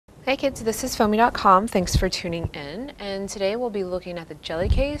Hey kids, this is Foamy.com. Thanks for tuning in. And today we'll be looking at the jelly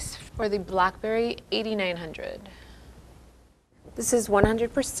case for the BlackBerry 8900. This is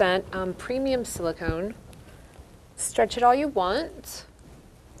 100% premium silicone. Stretch it all you want.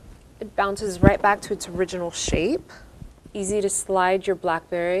 It bounces right back to its original shape. Easy to slide your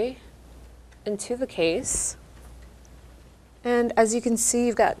BlackBerry into the case. And as you can see,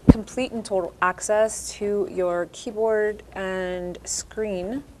 you've got complete and total access to your keyboard and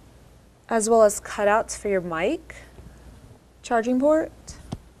screen, as well as cutouts for your mic, charging port,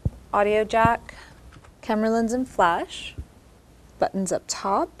 audio jack, camera lens and flash, buttons up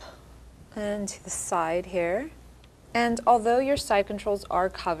top and to the side here. And although your side controls are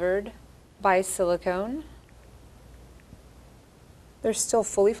covered by silicone, they're still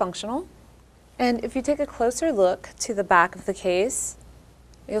fully functional. And if you take a closer look to the back of the case,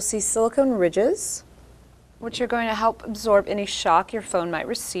 you'll see silicone ridges, which are going to help absorb any shock your phone might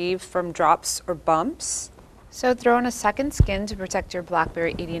receive from drops or bumps. So throw in a second skin to protect your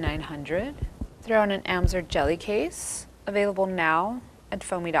BlackBerry 8900. Throw in an Amsor jelly case, available now at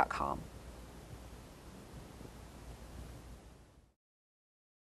Foamy.com.